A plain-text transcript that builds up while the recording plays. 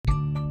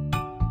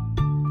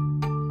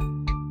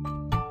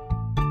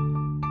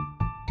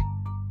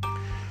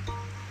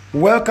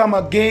Welcome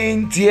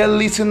again, dear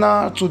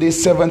listener, to the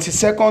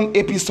 72nd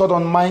episode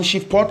on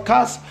Mindshift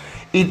Podcast.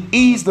 It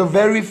is the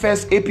very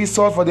first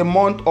episode for the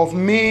month of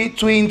May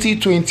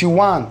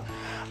 2021,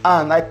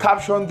 and I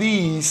captioned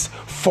this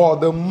for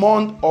the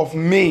month of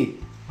May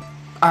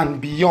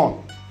and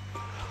beyond.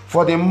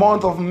 For the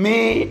month of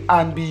May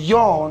and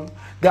beyond,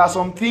 there are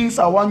some things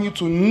I want you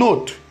to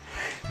note.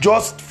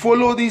 Just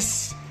follow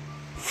these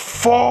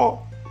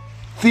 4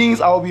 things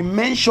I will be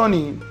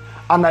mentioning,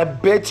 and I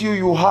bet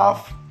you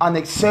have an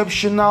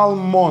exceptional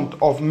month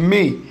of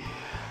May.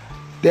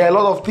 There are a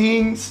lot of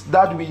things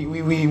that we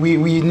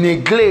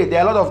neglect.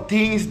 There are a lot of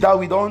things that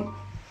we don't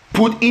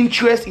put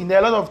interest in.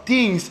 There are a lot of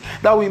things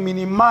that we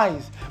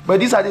minimize. But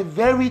these are the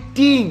very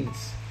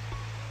things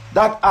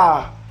that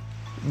are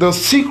the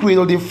secret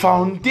or the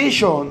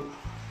foundation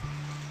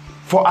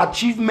for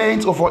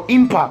achievement or for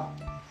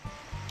impact.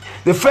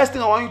 The first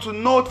thing I want you to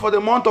note for the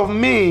month of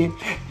May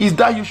is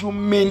that you should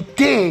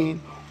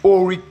maintain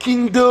or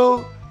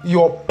rekindle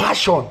your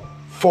passion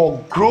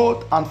for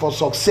growth and for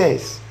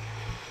success.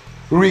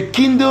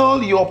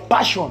 Rekindle your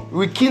passion.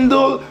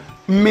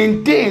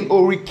 Maintain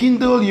or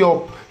rekindle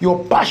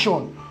your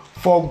passion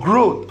for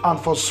growth and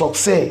for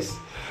success.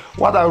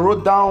 What I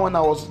wrote down when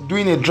I was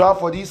doing a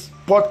draft for this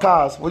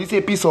podcast, for this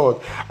episode,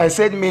 I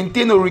said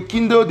maintain or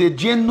rekindle the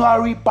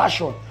January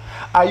passion.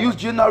 I use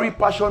January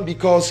passion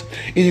because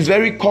it is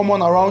very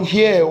common around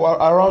here or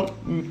around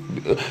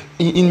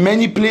in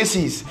many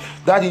places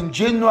that in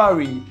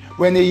January,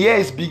 when the year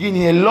is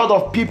beginning, a lot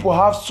of people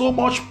have so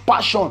much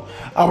passion.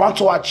 I want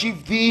to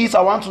achieve this,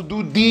 I want to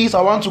do this,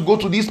 I want to go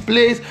to this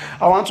place,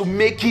 I want to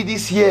make it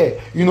this year,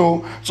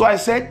 So I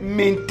said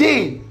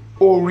maintain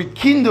or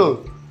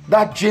rekindle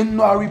that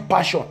January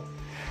passion.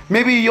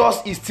 Maybe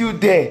yours is still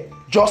there,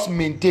 just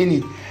maintain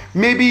it.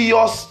 Maybe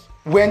yours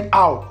went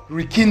out,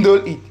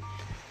 rekindle it.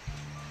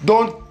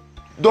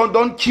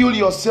 Don't kill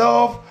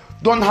yourself.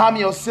 Don't harm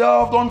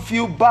yourself. Don't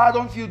feel bad.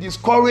 Don't feel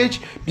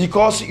discouraged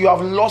because you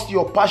have lost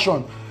your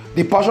passion.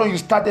 The passion you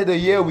started the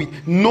year with.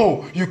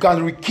 No, you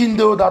can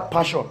rekindle that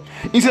passion.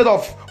 Instead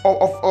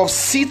of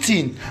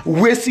sitting,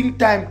 wasting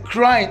time,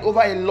 crying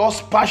over a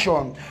lost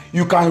passion,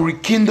 you can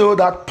rekindle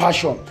that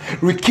passion.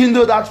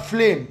 Rekindle that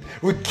flame.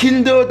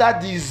 Rekindle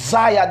that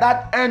desire,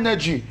 that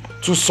energy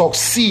to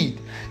succeed.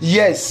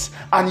 Yes,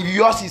 and if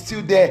yours is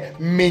still there,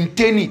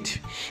 maintain it.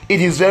 It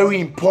is very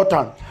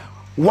important.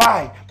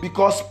 Why?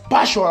 Because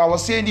passion, I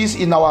was saying this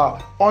in our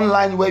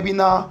online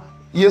webinar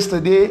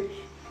yesterday,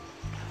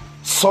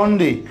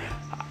 Sunday.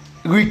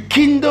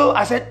 Rekindle,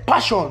 I said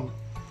passion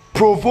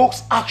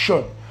provokes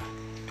action.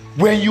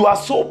 When you are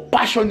so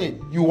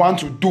passionate, you want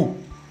to do.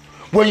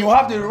 When you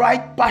have the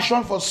right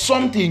passion for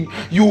something,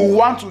 you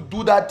want to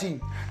do that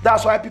thing.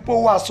 That's why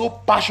people who are so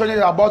passionate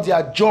about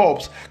their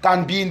jobs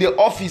can be in the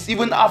office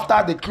even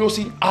after the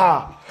closing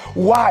hour.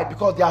 Why?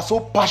 Because they are so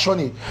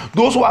passionate.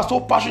 Those who are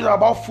so passionate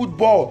about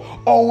football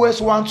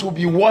always want to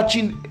be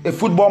watching a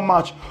football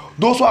match.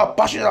 Those who are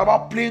passionate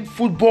about playing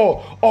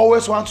football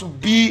always want to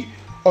be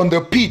on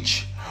the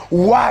pitch.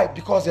 Why?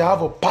 Because they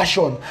have a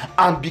passion,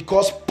 and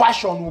because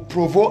passion will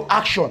provoke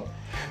action.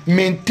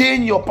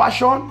 Maintain your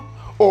passion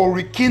or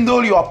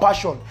rekindle your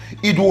passion.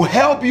 It will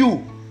help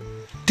you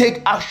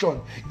take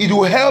action. It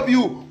will help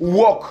you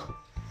walk.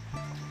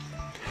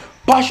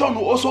 Passion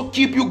will also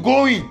keep you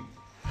going.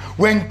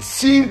 When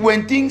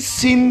things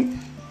seem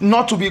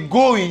not to be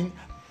going,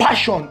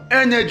 passion,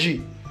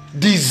 energy,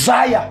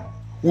 desire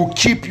will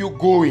keep you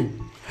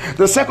going.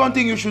 The second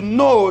thing you should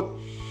note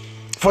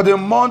for the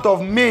month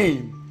of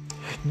May,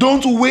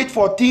 don't wait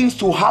for things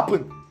to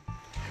happen.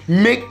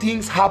 Make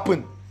things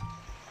happen.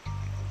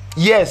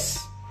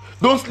 Yes,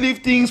 don't leave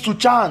things to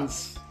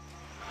chance.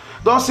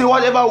 Don't say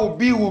whatever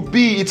will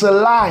be. It's a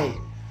lie.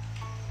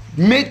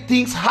 Make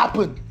things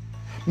happen.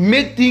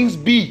 Make things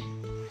be.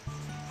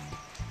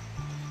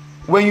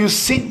 When you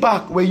sit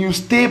back, when you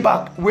stay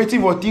back,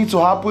 waiting for things to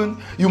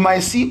happen, you might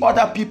see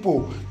other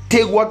people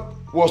take what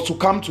was to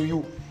come to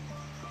you.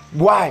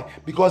 Why?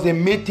 Because they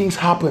made things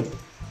happen.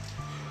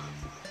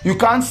 You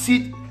can't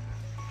sit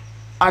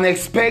and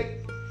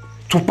expect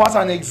to pass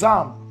an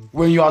exam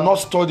when you are not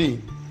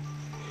studying.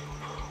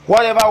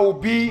 Whatever will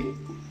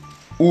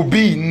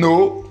be.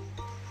 No.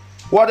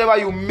 Whatever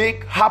you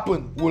make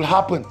happen will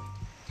happen.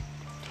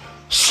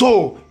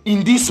 So,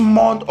 in this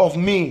month of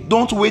May,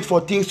 don't wait for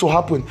things to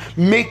happen.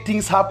 Make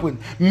things happen.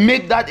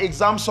 Make that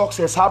exam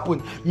success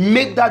happen.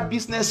 Make that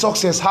business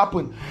success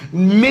happen.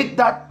 Make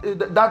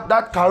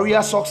that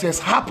career success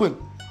happen.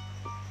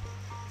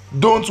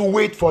 Don't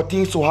wait for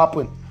things to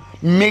happen.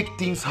 Make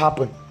things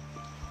happen.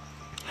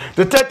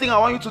 The third thing I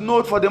want you to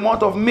note for the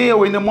month of May,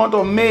 or in the month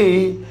of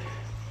May,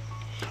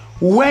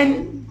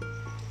 when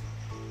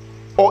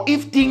or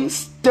if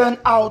things turn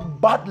out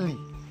badly,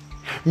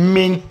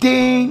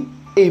 maintain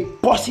a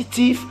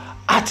positive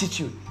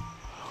attitude.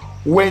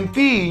 When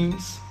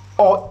things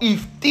or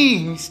if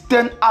things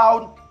turn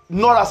out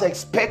not as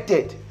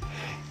expected,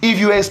 if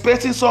you're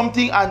expecting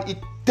something and it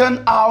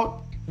turned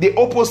out the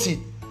opposite,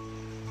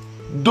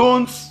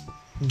 don't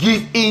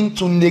give in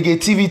to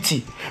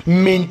negativity.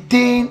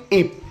 Maintain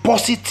a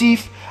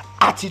positive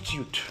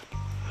attitude.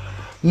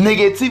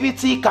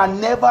 Negativity can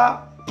never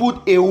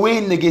put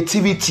away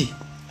negativity.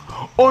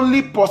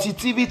 Only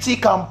positivity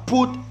can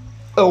put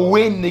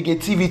away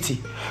negativity.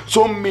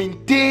 So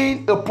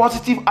maintain a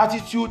positive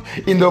attitude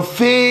in the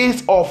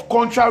face of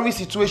contrary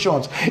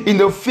situations, in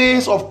the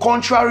face of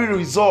contrary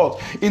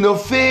results, in the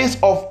face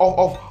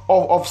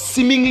of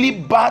seemingly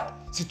bad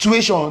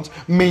situations.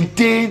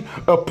 Maintain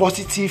a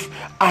positive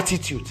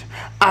attitude.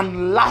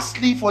 And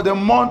lastly, for the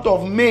month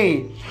of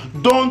May,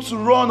 don't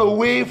run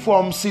away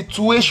from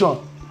situations.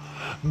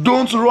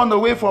 Don't run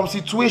away from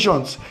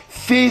situations.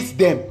 Face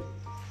them.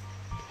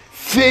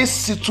 Face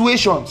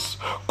situations.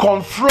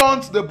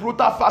 Confront the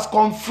brutal facts.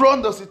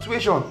 Confront the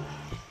situation.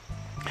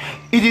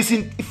 It is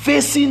in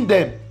facing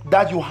them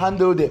that you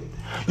handle them.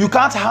 You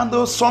can't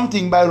handle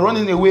something by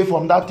running away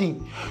from that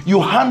thing.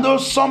 You handle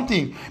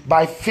something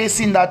by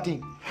facing that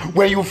thing.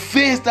 When you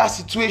face that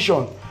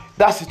situation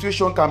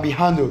can be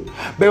handled.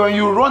 But when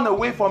you run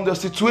away from the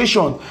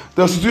situation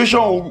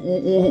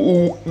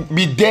will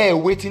be there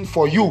waiting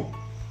for you.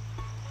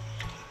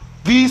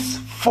 These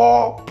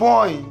 4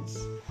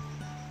 points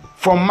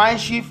from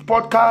Mindshift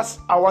Podcast,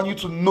 I want you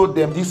to note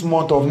them this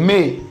month of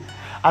May.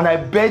 And I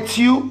bet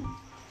you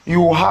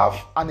will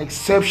have an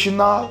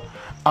exceptional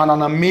and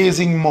an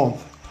amazing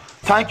month.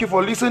 Thank you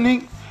for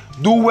listening.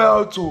 Do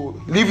well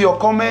to leave your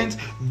comments.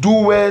 Do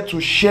well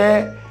to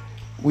share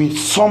with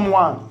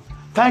someone.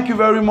 Thank you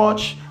very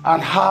much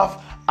and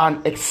have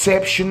an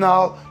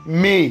exceptional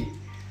May.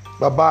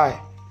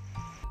 Bye-bye.